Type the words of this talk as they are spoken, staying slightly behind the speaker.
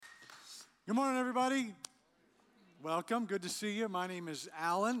Good morning, everybody. Welcome. Good to see you. My name is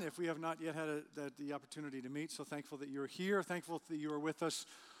Alan. If we have not yet had the opportunity to meet, so thankful that you're here. Thankful that you are with us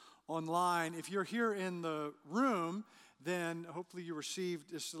online. If you're here in the room, then hopefully you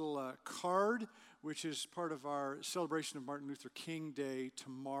received this little card, which is part of our celebration of Martin Luther King Day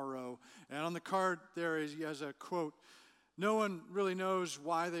tomorrow. And on the card there he has a quote: "No one really knows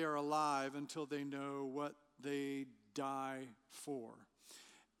why they are alive until they know what they die for."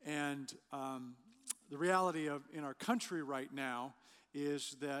 And the reality in our country right now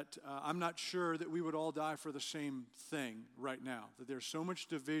is that I'm not sure that we would all die for the same thing right now. That there's so much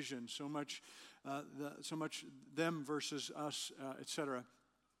division, so much them versus us, etc.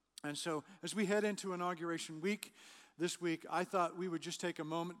 And so as we head into Inauguration Week this week, I thought we would just take a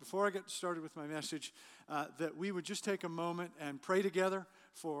moment, before I get started with my message, that we would just take a moment and pray together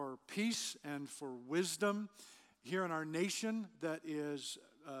for peace and for wisdom here in our nation that is,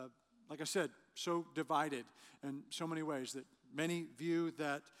 like I said, so divided in so many ways, that many view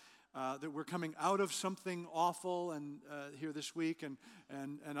that we're coming out of something awful and here this week, and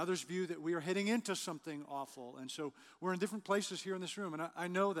others view that we are heading into something awful. And so we're in different places here in this room, and I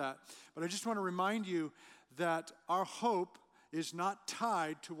know that. But I just want to remind you that our hope is not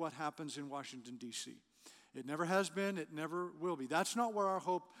tied to what happens in Washington, D.C. It never has been. It never will be. That's not where our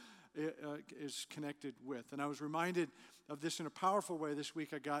hope is connected with. And I was reminded of this in a powerful way this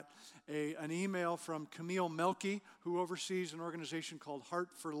week. I got an email from Camille Melky, who oversees an organization called Heart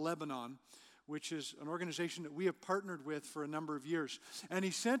for Lebanon, which is an organization that we have partnered with for a number of years. And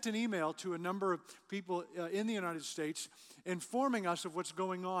he sent an email to a number of people in the United States informing us of what's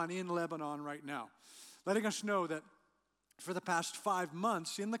going on in Lebanon right now, letting us know that for the past 5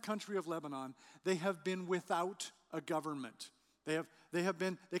 months in the country of Lebanon, they have been without a government.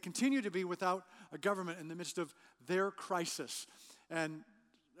 They continue to be without a government in the midst of their crisis. And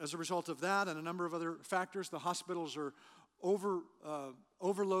as a result of that and a number of other factors, the hospitals are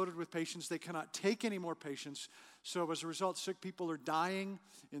overloaded with patients. They cannot take any more patients. So as a result, sick people are dying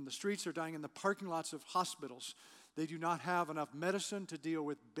in the streets. They're dying in the parking lots of hospitals. They do not have enough medicine to deal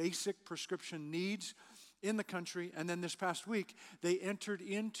with basic prescription needs in the country. And then this past week, they entered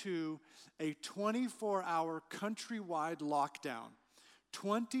into a 24-hour countrywide lockdown.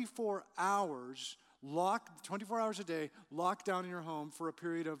 24 hours a day, locked down in your home for a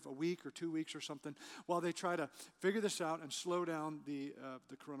period of a week or 2 weeks or something, while they try to figure this out and slow down the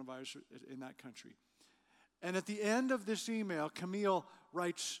coronavirus in that country. And at the end of this email, Camille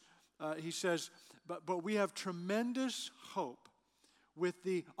writes, he says, but we have tremendous hope with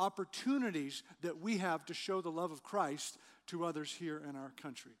the opportunities that we have to show the love of Christ to others here in our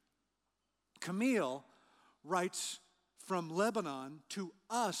country. Camille writes from Lebanon to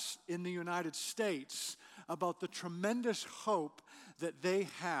us in the United States about the tremendous hope that they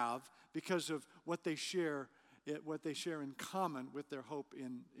have because of what they share in common with their hope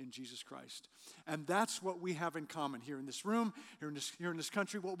in Jesus Christ. And that's what we have in common here in this room, here in this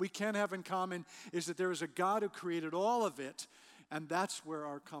country. What we can have in common is that there is a God who created all of it, and that's where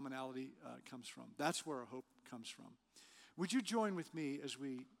our commonality comes from. That's where our hope comes from. Would you join with me as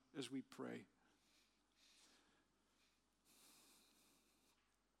we pray?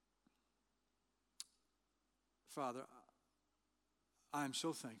 Father, I am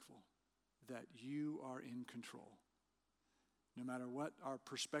so thankful that you are in control. No matter what our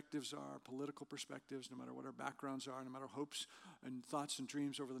perspectives are, political perspectives, no matter what our backgrounds are, no matter hopes and thoughts and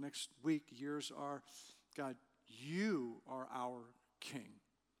dreams over the next week, years are, God, you are our King.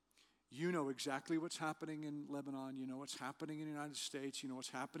 You know exactly what's happening in Lebanon. You know what's happening in the United States. You know what's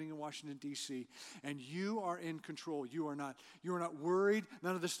happening in Washington, D.C. And you are in control. You are not worried.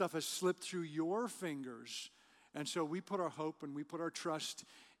 None of this stuff has slipped through your fingers. And so we put our hope and we put our trust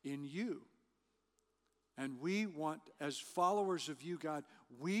in you. And we want, as followers of you, God,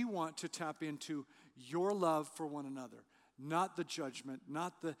 we want to tap into your love for one another. Not the judgment,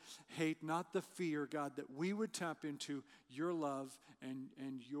 not the hate, not the fear, God, that we would tap into your love and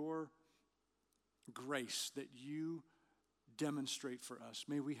your grace that you demonstrate for us.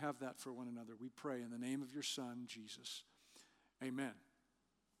 May we have that for one another. We pray in the name of your Son, Jesus. Amen.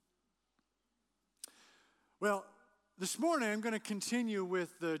 Well, this morning I'm going to continue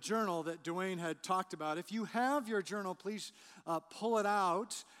with the journal that Dwayne had talked about. If you have your journal, please pull it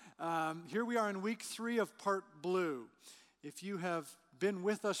out. Here we are in week 3 of Part Blue. If you have been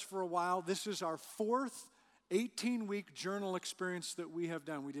with us for a while, this is our 4th 18-week journal experience that we have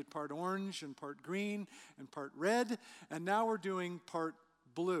done. We did part orange and part green and part red, and now we're doing part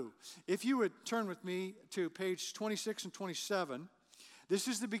blue. If you would turn with me to page 26 and 27, this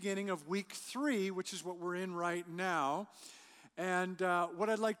is the beginning of week 3, which is what we're in right now. And what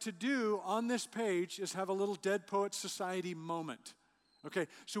I'd like to do on this page is have a little Dead Poets Society moment. Okay,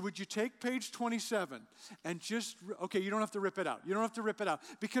 so would you take page 27 and just, okay, you don't have to rip it out. You don't have to rip it out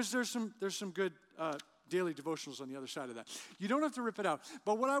because there's some good daily devotionals on the other side of that. You don't have to rip it out.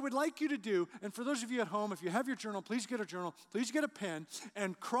 But what I would like you to do, and for those of you at home, if you have your journal, please get a journal, please get a pen,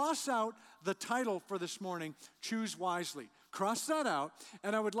 and cross out the title for this morning, Choose Wisely. Cross that out,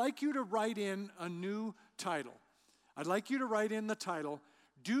 and I would like you to write in a new title. I'd like you to write in the title,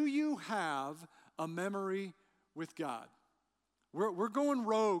 Do You Have a Memory with God? We're going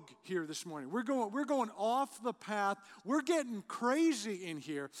rogue here this morning. We're going off the path. We're getting crazy in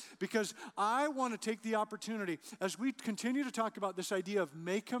here because I want to take the opportunity as we continue to talk about this idea of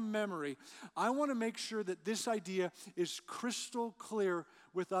make a memory. I want to make sure that this idea is crystal clear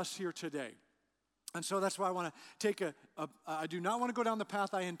with us here today. And so that's why I want to take I do not want to go down the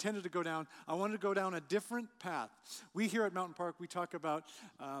path I intended to go down. I wanted to go down a different path. We here at Mountain Park, we talk about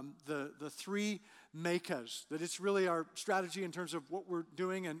the three mekas, that it's really our strategy in terms of what we're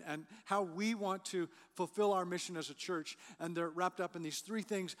doing and how we want to fulfill our mission as a church. And they're wrapped up in these three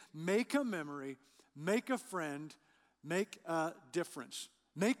things: make a memory, make a friend, make a difference.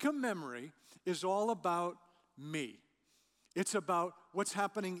 Make a memory is all about me. It's about what's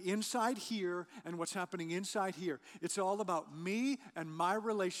happening inside here and what's happening inside here. It's all about me and my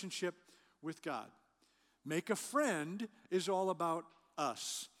relationship with God. Make a friend is all about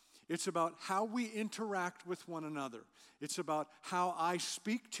us. It's about how we interact with one another. It's about how I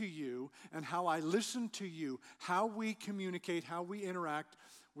speak to you and how I listen to you, how we communicate, how we interact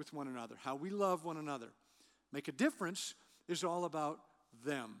with one another, how we love one another. Make a difference is all about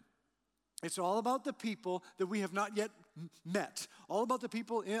them. It's all about the people that we have not yet met, all about the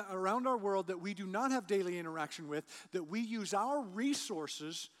people around our world that we do not have daily interaction with, that we use our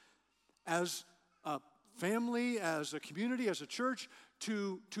resources as a family, as a community, as a church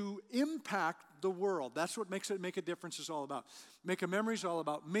to impact the world. That's what makes it make a difference is all about. Make a memory is all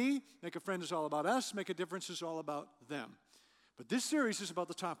about me. Make a friend is all about us. Make a difference is all about them. But this series is about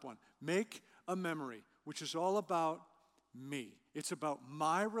the top one. Make a memory, which is all about me. It's about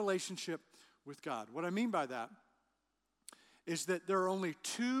my relationship with God. What I mean by that is that there are only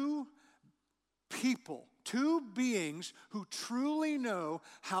two people, two beings who truly know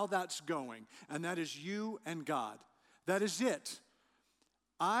how that's going, and that is you and God. That is it.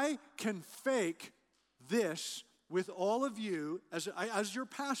 I can fake this with all of you, as your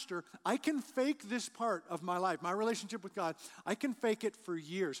pastor, I can fake this part of my life, my relationship with God. I can fake it for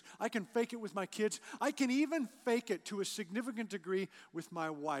years. I can fake it with my kids. I can even fake it to a significant degree with my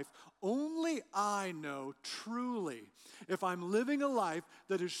wife. Only I know truly if I'm living a life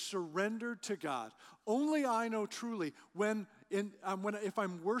that is surrendered to God. Only I know truly if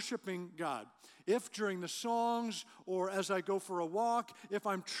I'm worshiping God. If during the songs or as I go for a walk, if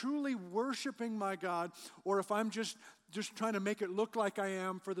I'm truly worshiping my God, or if I'm just trying to make it look like I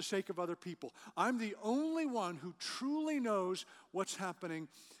am for the sake of other people. I'm the only one who truly knows what's happening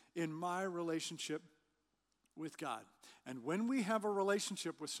in my relationship with God. And when we have a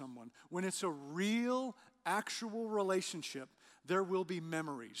relationship with someone, when it's a real, actual relationship, there will be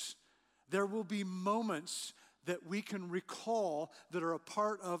memories. There will be moments that we can recall that are a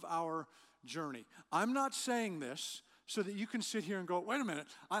part of our journey. I'm not saying this so that you can sit here and go, wait a minute,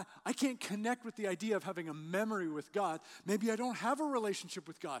 I can't connect with the idea of having a memory with God. Maybe I don't have a relationship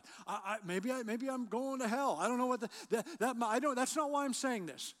with God. Maybe I'm going to hell. I don't know what that's not why I'm saying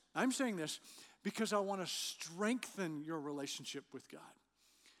this. I'm saying this because I want to strengthen your relationship with God.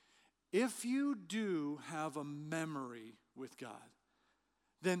 If you do have a memory with God,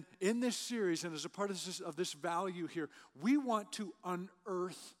 then in this series and as a part of this value here, we want to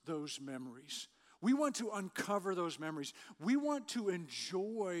unearth those memories. We want to uncover those memories. We want to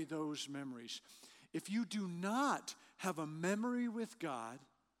enjoy those memories. If you do not have a memory with God,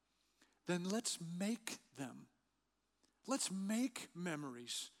 then let's make them. Let's make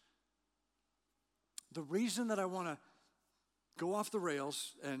memories. The reason that I want to go off the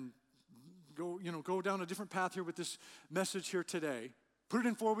rails and go down a different path here with this message here today, put it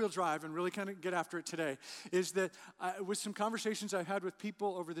in four-wheel drive and really kind of get after it today, is that with some conversations I've had with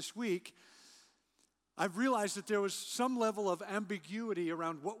people over this week, I've realized that there was some level of ambiguity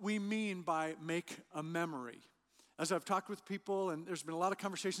around what we mean by make a memory. As I've talked with people, and there's been a lot of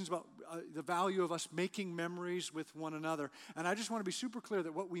conversations about the value of us making memories with one another. And I just want to be super clear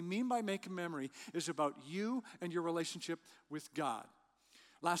that what we mean by make a memory is about you and your relationship with God.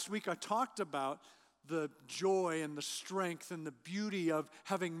 Last week I talked about the joy and the strength and the beauty of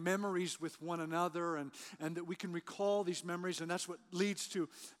having memories with one another and that we can recall these memories, and that's what leads to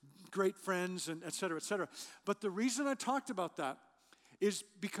great friends, and et cetera, et cetera. But the reason I talked about that is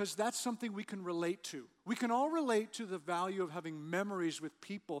because that's something we can relate to. We can all relate to the value of having memories with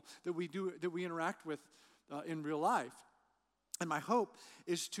people that we interact with in real life. And my hope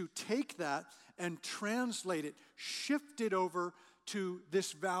is to take that and translate it, shift it over to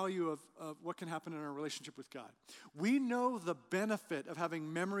this value of what can happen in our relationship with God. We know the benefit of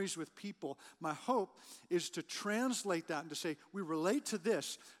having memories with people. My hope is to translate that and to say, we relate to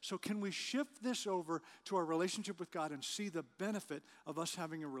this, so can we shift this over to our relationship with God and see the benefit of us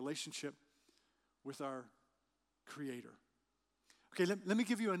having a relationship with our Creator? Okay, let me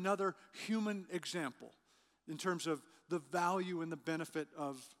give you another human example in terms of the value and the benefit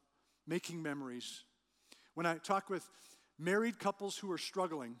of making memories. When I talk with married couples who are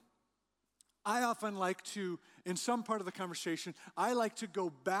struggling, I often like to, in some part of the conversation, I like to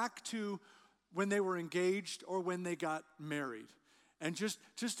go back to when they were engaged or when they got married. And just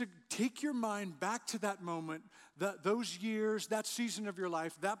to take your mind back to that moment, those years, that season of your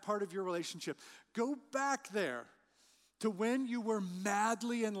life, that part of your relationship. Go back there to when you were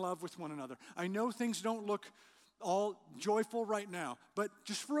madly in love with one another. I know things don't look all joyful right now, but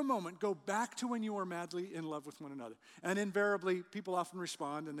just for a moment, go back to when you were madly in love with one another. And invariably, people often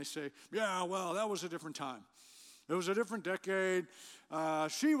respond and they say, yeah, well, that was a different time. It was a different decade.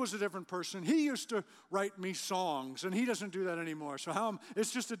 She was a different person. He used to write me songs, and he doesn't do that anymore. So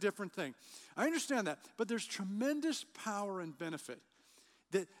it's just a different thing. I understand that, but there's tremendous power and benefit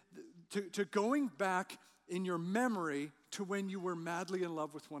to going back in your memory to when you were madly in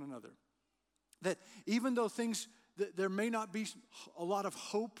love with one another. That even though there may not be a lot of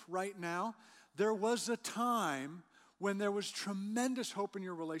hope right now, there was a time when there was tremendous hope in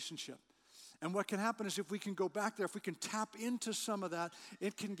your relationship. And what can happen is if we can go back there, if we can tap into some of that,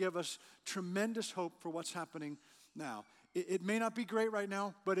 it can give us tremendous hope for what's happening now. It may not be great right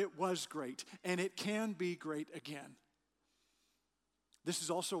now, but it was great. And it can be great again. This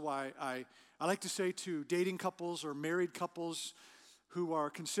is also why I like to say to dating couples or married couples who are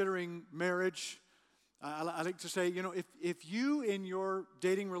considering marriage, I like to say, if you in your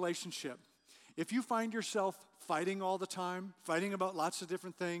dating relationship, if you find yourself fighting all the time, fighting about lots of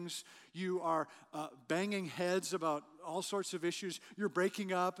different things, you are banging heads about all sorts of issues, you're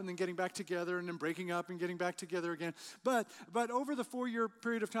breaking up and then getting back together and then breaking up and getting back together again. But over the 4-year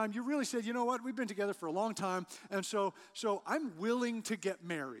period of time, you really said, you know what, we've been together for a long time, and so I'm willing to get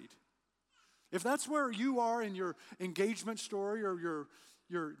married. If that's where you are in your engagement story or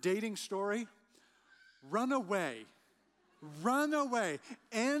your dating story, run away. Run away.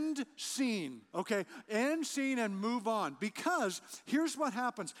 End scene, okay? End scene and move on. Because here's what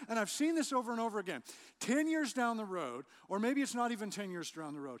happens, and I've seen this over and over again. 10 years down the road, or maybe it's not even 10 years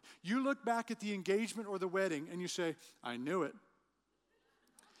down the road, you look back at the engagement or the wedding and you say, I knew it.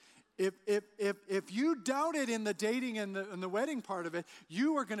 If you doubt it in the dating and the wedding part of it,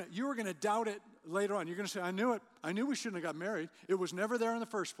 you are gonna doubt it later on. You're gonna say, I knew it. I knew we shouldn't have got married. It was never there in the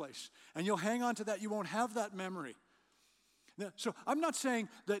first place. And you'll hang on to that. You won't have that memory. So I'm not saying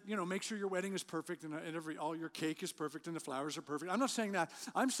that, make sure your wedding is perfect and all your cake is perfect and the flowers are perfect. I'm not saying that.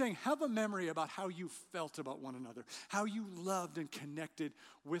 I'm saying have a memory about how you felt about one another, how you loved and connected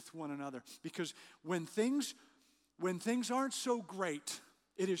with one another. Because when things aren't so great,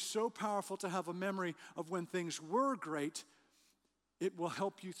 it is so powerful to have a memory of when things were great. It will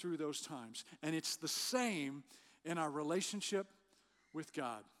help you through those times. And it's the same in our relationship with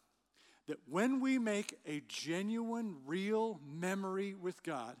God. That when we make a genuine, real memory with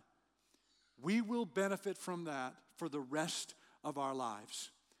God, we will benefit from that for the rest of our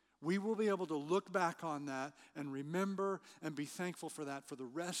lives. We will be able to look back on that and remember and be thankful for that for the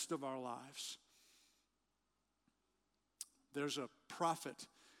rest of our lives. There's a prophet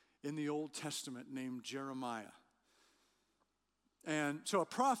in the Old Testament named Jeremiah. And so a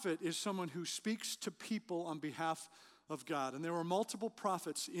prophet is someone who speaks to people on behalf of God. And there were multiple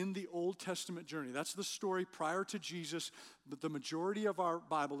prophets in the Old Testament journey. That's the story prior to Jesus, but the majority of our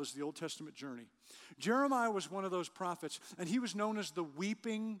Bible is the Old Testament journey. Jeremiah was one of those prophets, and he was known as the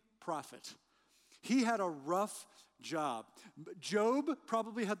weeping prophet. He had a rough job. Job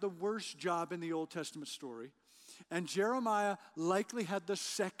probably had the worst job in the Old Testament story. And Jeremiah likely had the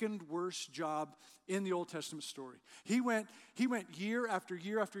second worst job in the Old Testament story. He went year after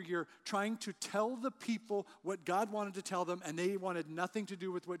year after year trying to tell the people what God wanted to tell them, and they wanted nothing to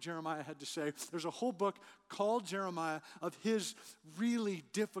do with what Jeremiah had to say. There's a whole book called Jeremiah of his really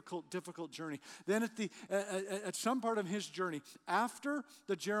difficult journey. Then at some part of his journey, after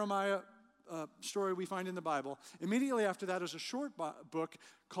the Jeremiah story we find in the Bible, immediately after that is a short book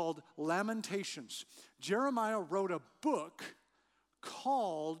called Lamentations. Jeremiah wrote a book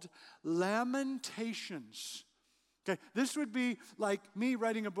called Lamentations. Okay, this would be like me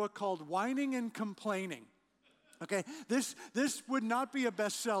writing a book called Whining and Complaining. Okay, this would not be a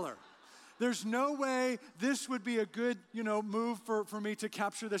bestseller. There's no way this would be a good, move for me to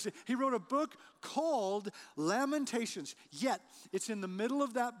capture this. He wrote a book called Lamentations, yet it's in the middle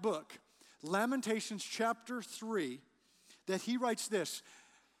of that book, Lamentations chapter 3, that he writes this.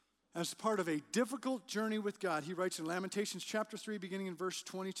 As part of a difficult journey with God, he writes in Lamentations chapter 3, beginning in verse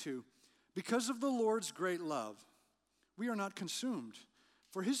 22, because of the Lord's great love, we are not consumed,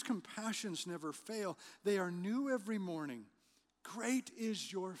 for his compassions never fail. They are new every morning. Great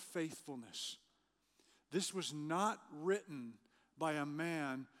is your faithfulness. This was not written by a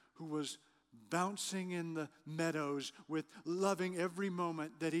man who was bouncing in the meadows with loving every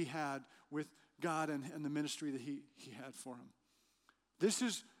moment that he had with God and the ministry that he had for him.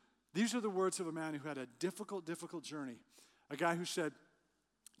 These are the words of a man who had a difficult journey. A guy who said,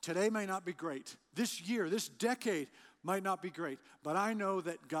 today may not be great. This year, this decade might not be great, but I know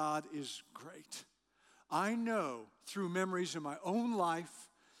that God is great. I know through memories in my own life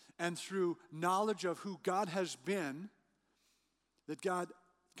and through knowledge of who God has been, that God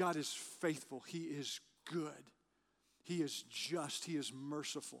is faithful. He is good. He is just. He is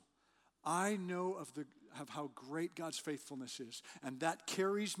merciful. I know of how great God's faithfulness is, and that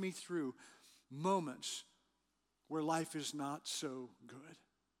carries me through moments where life is not so good.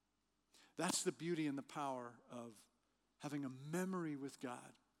 That's the beauty and the power of having a memory with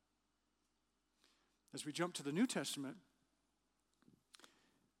God. As we jump to the New Testament,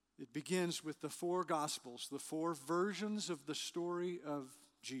 it begins with the 4 Gospels, the 4 versions of the story of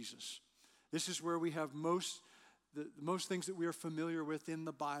Jesus. This is where we have the most things that we are familiar with in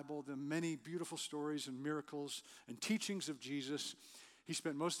the Bible, the many beautiful stories and miracles and teachings of Jesus. He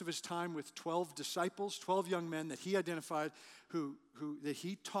spent most of his time with 12 disciples, 12 young men that he identified, who that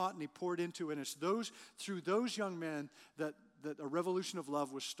he taught and he poured into. And it's through those young men that a revolution of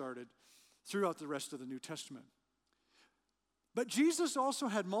love was started throughout the rest of the New Testament. But Jesus also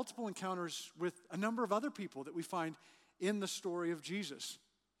had multiple encounters with a number of other people that we find in the story of Jesus.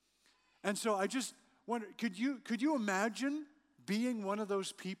 And so I just wonder, could you imagine being one of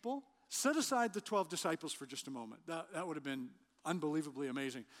those people? Set aside the 12 disciples for just a moment. That would have been unbelievably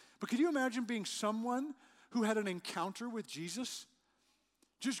amazing. But could you imagine being someone who had an encounter with Jesus?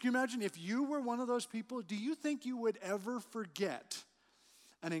 Just can you imagine if you were one of those people, do you think you would ever forget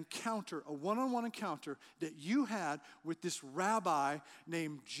an encounter, a one-on-one encounter that you had with this rabbi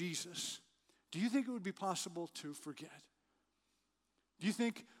named Jesus? Do you think it would be possible to forget? Do you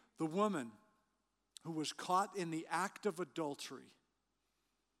think the woman who was caught in the act of adultery,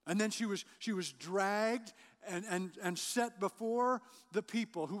 and then she was dragged and set before the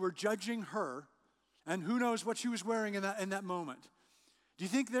people who were judging her, and who knows what she was wearing in that moment? Do you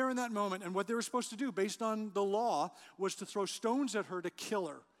think there in that moment, and what they were supposed to do based on the law was to throw stones at her to kill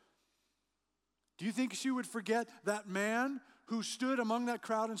her? Do you think she would forget that man who stood among that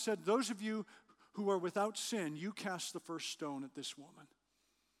crowd and said, those of you who are without sin, you cast the first stone at this woman?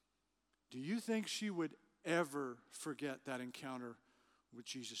 Do you think she would ever forget that encounter with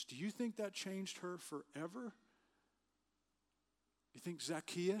Jesus? Do you think that changed her forever? Do you think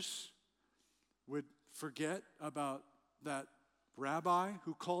Zacchaeus would forget about that rabbi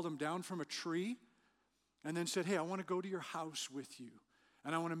who called him down from a tree and then said, hey, I want to go to your house with you,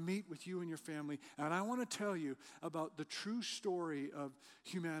 and I want to meet with you and your family, and I want to tell you about the true story of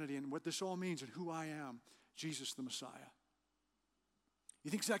humanity and what this all means and who I am, Jesus the Messiah? You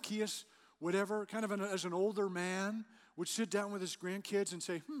think Zacchaeus would ever, as an older man, would sit down with his grandkids and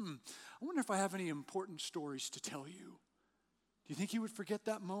say, I wonder if I have any important stories to tell you? Do you think he would forget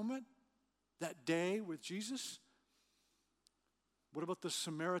that moment, that day with Jesus? What about the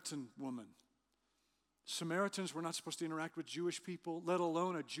Samaritan woman? Samaritans were not supposed to interact with Jewish people, let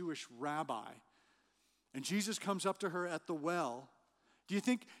alone a Jewish rabbi. And Jesus comes up to her at the well. Do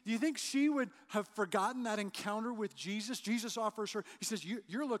you think she would have forgotten that encounter with Jesus? Jesus offers her, he says,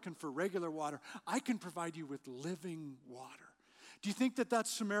 you're looking for regular water. I can provide you with living water. Do you think that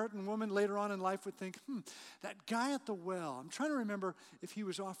Samaritan woman later on in life would think, that guy at the well, I'm trying to remember if he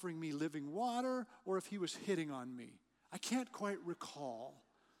was offering me living water or if he was hitting on me. I can't quite recall.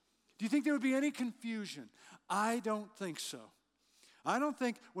 Do you think there would be any confusion? I don't think so. I don't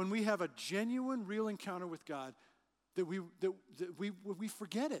think when we have a genuine, real encounter with God that we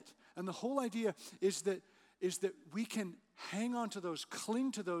forget it. And the whole idea is that we can hang on to those,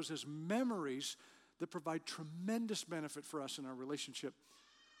 cling to those as memories that provide tremendous benefit for us in our relationship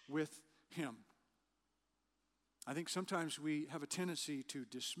with Him. I think sometimes we have a tendency to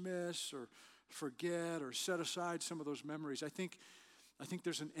dismiss or forget or set aside some of those memories. I think I think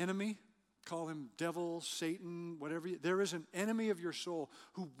there's an enemy, call him devil, Satan, whatever. There is an enemy of your soul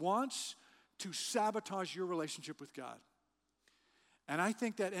who wants to sabotage your relationship with God. And I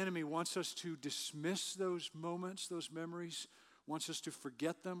think that enemy wants us to dismiss those moments, those memories, wants us to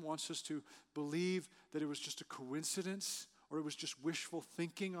forget them, wants us to believe that it was just a coincidence or it was just wishful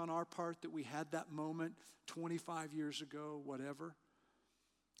thinking on our part that we had that moment 25 years ago, whatever.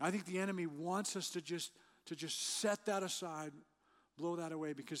 I think the enemy wants us to just set that aside, blow that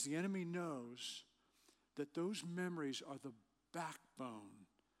away, because the enemy knows that those memories are the backbone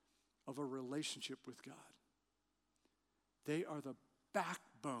of a relationship with God. They are the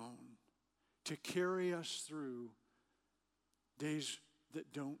backbone to carry us through days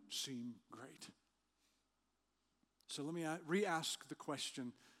that don't seem great. So let me re-ask the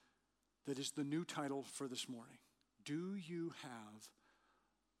question that is the new title for this morning. Do you have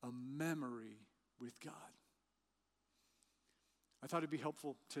a memory with God? I thought it'd be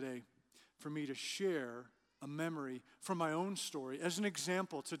helpful today for me to share a memory from my own story as an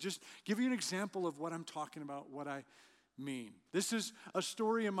example, to just give you an example of what I'm talking about, what I mean. This is a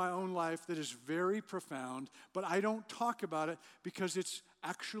story in my own life that is very profound, but I don't talk about it because it's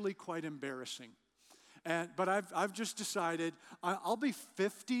actually quite embarrassing. But I've just decided I'll be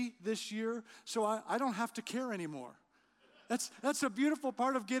 50 this year, so I don't have to care anymore. That's a beautiful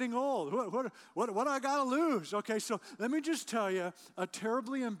part of getting old. What do I got to lose? Okay, so let me just tell you a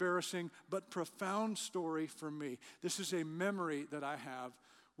terribly embarrassing but profound story for me. This is a memory that I have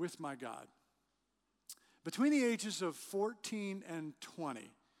with my God. Between the ages of 14 and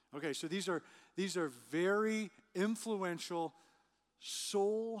 20, okay, so these are very influential,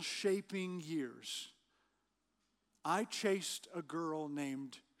 soul-shaping years. I chased a girl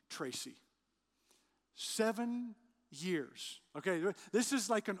named Tracy. 7 years. Okay, this is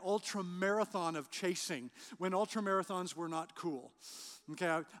like an ultra marathon of chasing when ultra marathons were not cool. Okay,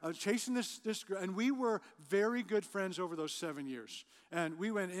 I was chasing this girl, and we were very good friends over those 7 years. And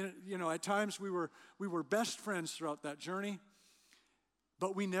we went in, at times we were best friends throughout that journey,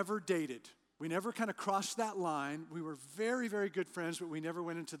 but we never dated. We never kind of crossed that line. We were very, very good friends, but we never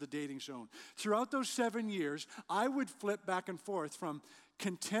went into the dating zone. Throughout those 7 years, I would flip back and forth from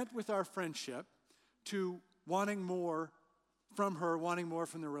content with our friendship to wanting more from her, wanting more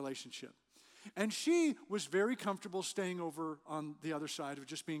from the relationship. And she was very comfortable staying over on the other side of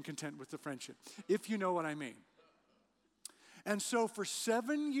just being content with the friendship, if you know what I mean. And so for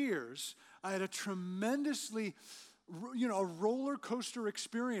 7 years, I had a tremendously, a roller coaster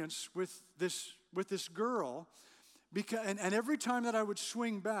experience with this girl. And every time that I would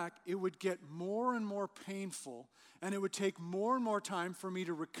swing back, it would get more and more painful, and it would take more and more time for me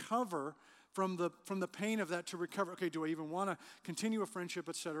to recover from the pain of that, to recover. Okay, do I even want to continue a friendship,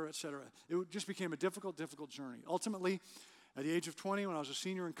 et cetera, et cetera? It just became a difficult journey. Ultimately, at the age of 20, when I was a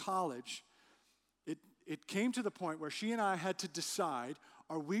senior in college, it came to the point where she and I had to decide,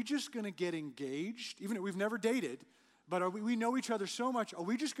 are we just going to get engaged? Even if we've never dated, but we know each other so much, are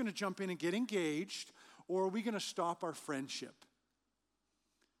we just going to jump in and get engaged, or are we going to stop our friendship?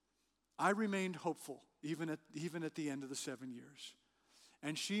 I remained hopeful, even at the end of the 7 years.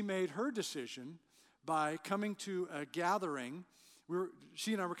 And she made her decision by coming to a gathering.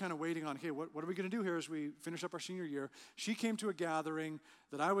 She and I were kind of waiting on, okay, what are we going to do here as we finish up our senior year? She came to a gathering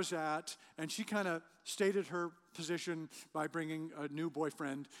that I was at, and she kind of stated her position by bringing a new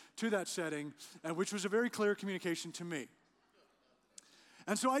boyfriend to that setting, which was a very clear communication to me.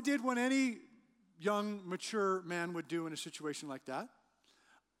 And so I did what any young, mature man would do in a situation like that.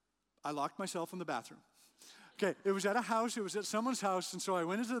 I locked myself in the bathroom. Okay, it was at a house, it was at someone's house, and so I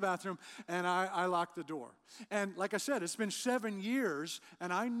went into the bathroom and I locked the door. And like I said, it's been 7 years,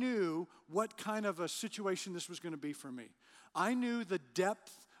 and I knew what kind of a situation this was going to be for me. I knew the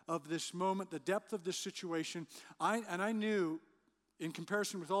depth of this moment, the depth of this situation, and I knew, in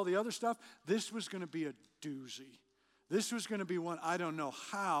comparison with all the other stuff, this was going to be a doozy. This was going to be one, I don't know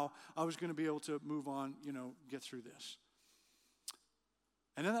how I was going to be able to move on, get through this.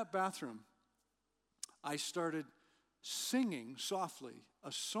 And in that bathroom, I started singing softly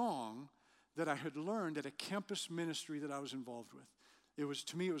a song that I had learned at a campus ministry that I was involved with.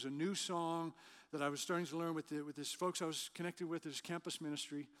 To me, it was a new song that I was starting to learn with these folks I was connected with, this campus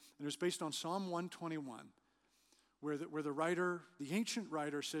ministry, and it was based on Psalm 121, where the writer, the ancient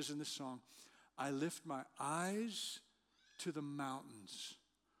writer, says in this song, I lift my eyes to the mountains.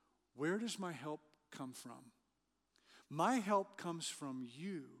 Where does my help come from? My help comes from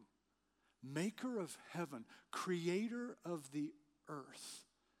you, maker of heaven, creator of the earth.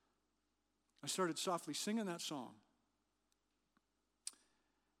 I started softly singing that song.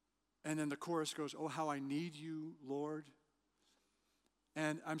 And then the chorus goes, oh, how I need you, Lord.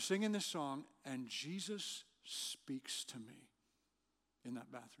 And I'm singing this song, and Jesus speaks to me in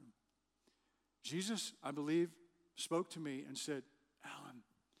that bathroom. Jesus, I believe, spoke to me and said, Alan,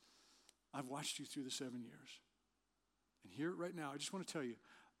 I've watched you through the 7 years. And here right now, I just want to tell you,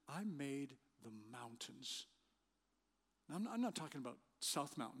 I made the mountains. Now, I'm not talking about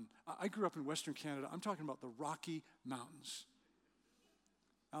South Mountain. I grew up in Western Canada. I'm talking about the Rocky Mountains.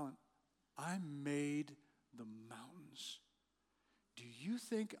 Alan, I made the mountains. Do you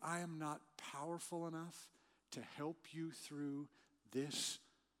think I am not powerful enough to help you through this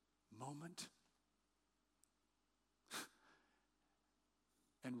moment?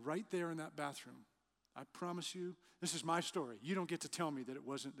 And right there in that bathroom, I promise you, this is my story. You don't get to tell me that it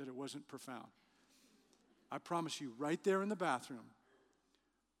wasn't profound. I promise you, right there in the bathroom,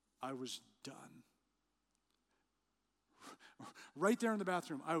 I was done. Right there in the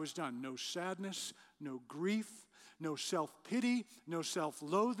bathroom, I was done. No sadness, no grief, no self-pity, no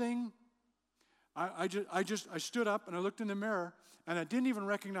self-loathing. I stood up and I looked in the mirror, and I didn't even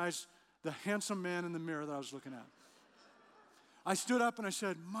recognize the handsome man in the mirror that I was looking at. I stood up and I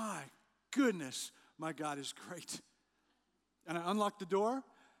said, my goodness, my God is great. And I unlocked the door,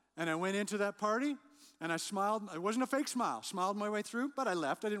 and I went into that party, and I smiled. It wasn't a fake smile. Smiled my way through, but I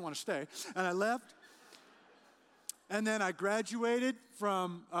left. I didn't want to stay. And I left. And then I graduated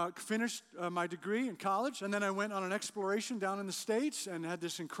from, finished my degree in college, and then I went on an exploration down in the States and had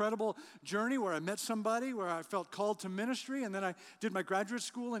this incredible journey where I met somebody, where I felt called to ministry, and then I did my graduate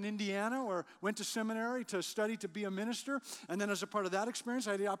school in Indiana, or went to seminary to study to be a minister, and then as a part of that experience,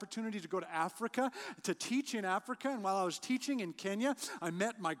 I had the opportunity to go to Africa, to teach in Africa, and while I was teaching in Kenya, I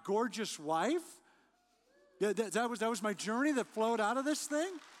met my gorgeous wife. Yeah, that was my journey that flowed out of this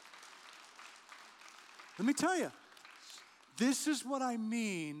thing. Let me tell you. This is what I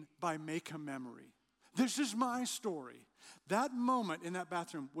mean by make a memory. This is my story. That moment in that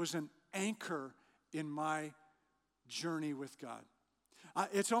bathroom was an anchor in my journey with God.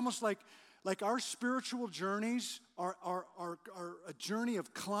 It's almost like our spiritual journeys are a journey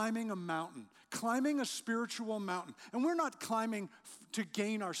of climbing a mountain, climbing a spiritual mountain. And we're not climbing to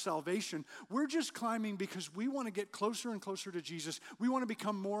gain our salvation. We're just climbing because we want to get closer and closer to Jesus. We want to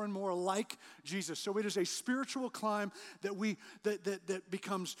become more and more like Jesus. So it is a spiritual climb that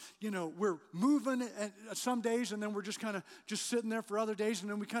becomes, we're moving at some days, and then we're just kind of just sitting there for other days, and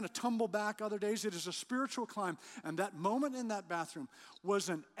then we kind of tumble back other days. It is a spiritual climb. And that moment in that bathroom was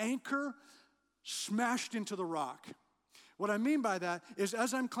an anchor smashed into the rock. What I mean by that is,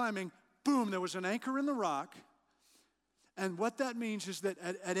 as I'm climbing, boom, there was an anchor in the rock. And what that means is that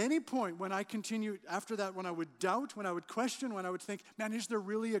at any point when I continue after that, when I would doubt, when I would question, when I would think, man, is there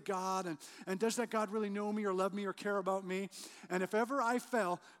really a God? And does that God really know me or love me or care about me? And if ever I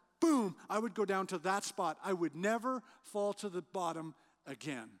fell, boom, I would go down to that spot. I would never fall to the bottom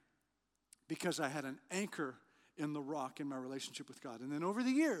again because I had an anchor in the rock in my relationship with God. And then over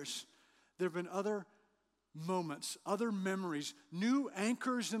the years, there have been other moments, other memories, new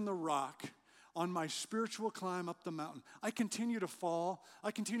anchors in the rock on my spiritual climb up the mountain. I continue to fall.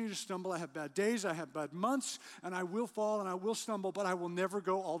 I continue to stumble. I have bad days. I have bad months. And I will fall and I will stumble, but I will never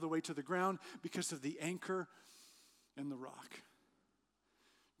go all the way to the ground because of the anchor in the rock.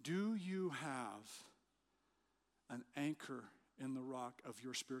 Do you have an anchor in the rock of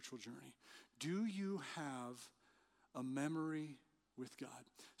your spiritual journey? Do you have a memory with God?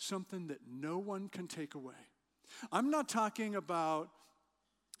 Something that no one can take away. I'm not talking about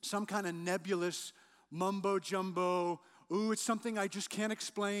some kind of nebulous mumbo jumbo, it's something I just can't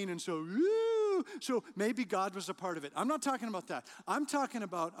explain, and so maybe God was a part of it. I'm not talking about that. I'm talking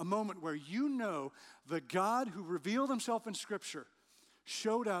about a moment where the God who revealed himself in Scripture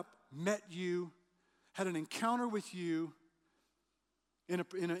showed up, met you, had an encounter with you in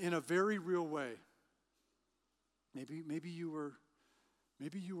a very real way. Maybe you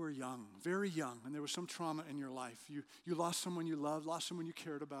were young, very young, and there was some trauma in your life. You lost someone you loved, lost someone you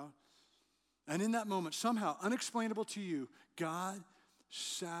cared about. And in that moment, somehow, unexplainable to you, God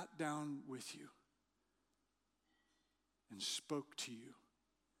sat down with you and spoke to you.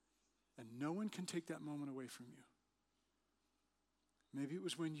 And no one can take that moment away from you. Maybe it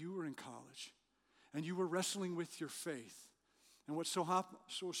was when you were in college and you were wrestling with your faith. And what so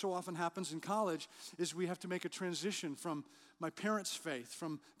often happens in college is we have to make a transition from my parents' faith,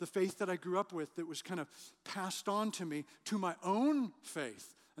 from the faith that I grew up with that was kind of passed on to me, to my own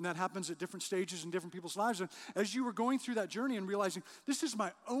faith. And that happens at different stages in different people's lives. And as you were going through that journey and realizing, this is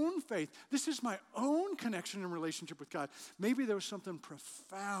my own faith, this is my own connection and relationship with God, maybe there was something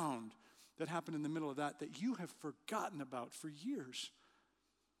profound that happened in the middle of that you have forgotten about for years.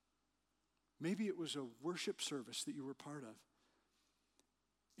 Maybe it was a worship service that you were part of.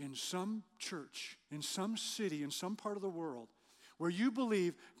 in some church, in some city, in some part of the world, where you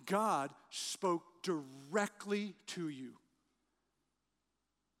believe God spoke directly to you.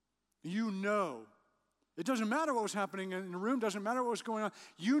 You know, it doesn't matter what was happening in the room, doesn't matter what was going on.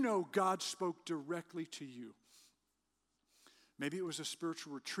 You know God spoke directly to you. Maybe it was a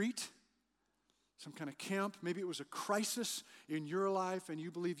spiritual retreat, some kind of camp. Maybe it was a crisis in your life and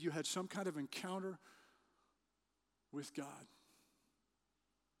you believe you had some kind of encounter with God.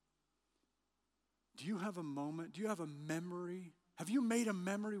 Do you have a moment? Do you have a memory? Have you made a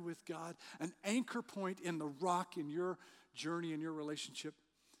memory with God? An anchor point in the rock in your journey, in your relationship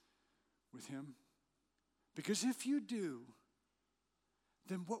with Him? Because if you do,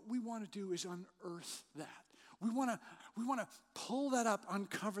 then what we want to do is unearth that. We want to pull that up,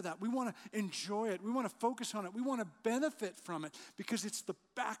 uncover that. We want to enjoy it. We want to focus on it. We want to benefit from it because it's the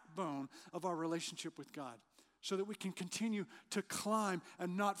backbone of our relationship with God so that we can continue to climb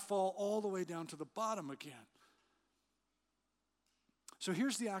and not fall all the way down to the bottom again. So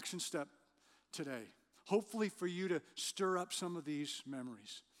here's the action step today, hopefully for you to stir up some of these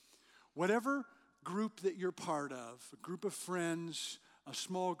memories. Whatever group that you're part of, a group of friends, a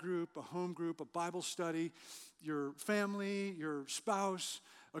small group, a home group, a Bible study, your family, your spouse,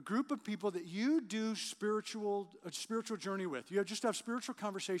 a group of people that you do a spiritual journey with. You just have spiritual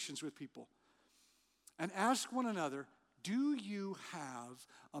conversations with people. And ask one another, do you have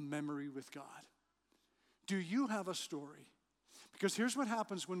a memory with God? Do you have a story? Because here's what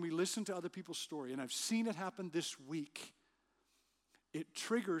happens when we listen to other people's story, and I've seen it happen this week. It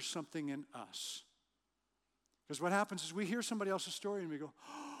triggers something in us. Because what happens is we hear somebody else's story and we go,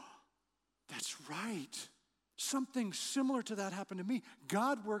 oh, that's right. Something similar to that happened to me.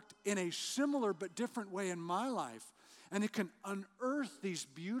 God worked in a similar but different way in my life. And it can unearth these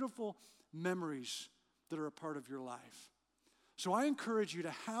beautiful memories that are a part of your life. So I encourage you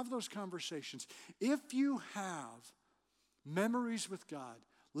to have those conversations. If you have memories with God,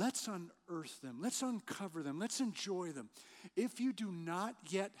 let's unearth them. Let's uncover them. Let's enjoy them. If you do not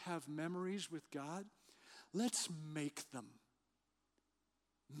yet have memories with God, let's make them.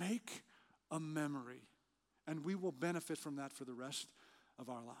 Make a memory, and we will benefit from that for the rest of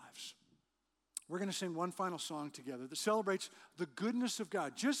our lives. We're going to sing one final song together that celebrates the goodness of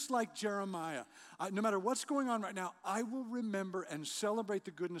God, just like Jeremiah. No matter what's going on right now, I will remember and celebrate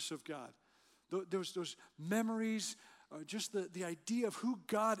the goodness of God. Those memories, just the idea of who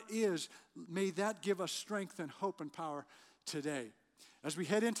God is, may that give us strength and hope and power today. As we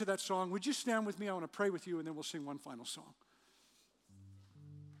head into that song, would you stand with me? I want to pray with you, and then we'll sing one final song.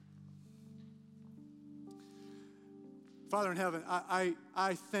 Father in heaven,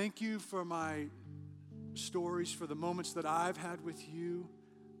 I thank you for my stories, for the moments that I've had with you.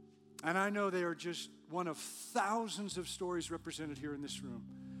 And I know they are just one of thousands of stories represented here in this room.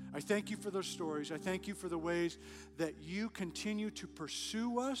 I thank you for those stories. I thank you for the ways that you continue to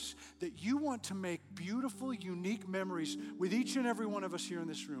pursue us, that you want to make beautiful, unique memories with each and every one of us here in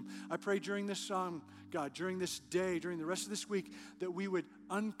this room. I pray during this song, God, during this day, during the rest of this week, that we would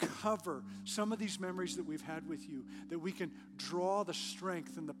uncover some of these memories that we've had with you, that we can draw the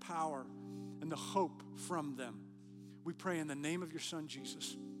strength and the power and the hope from them. We pray in the name of your Son,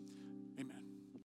 Jesus.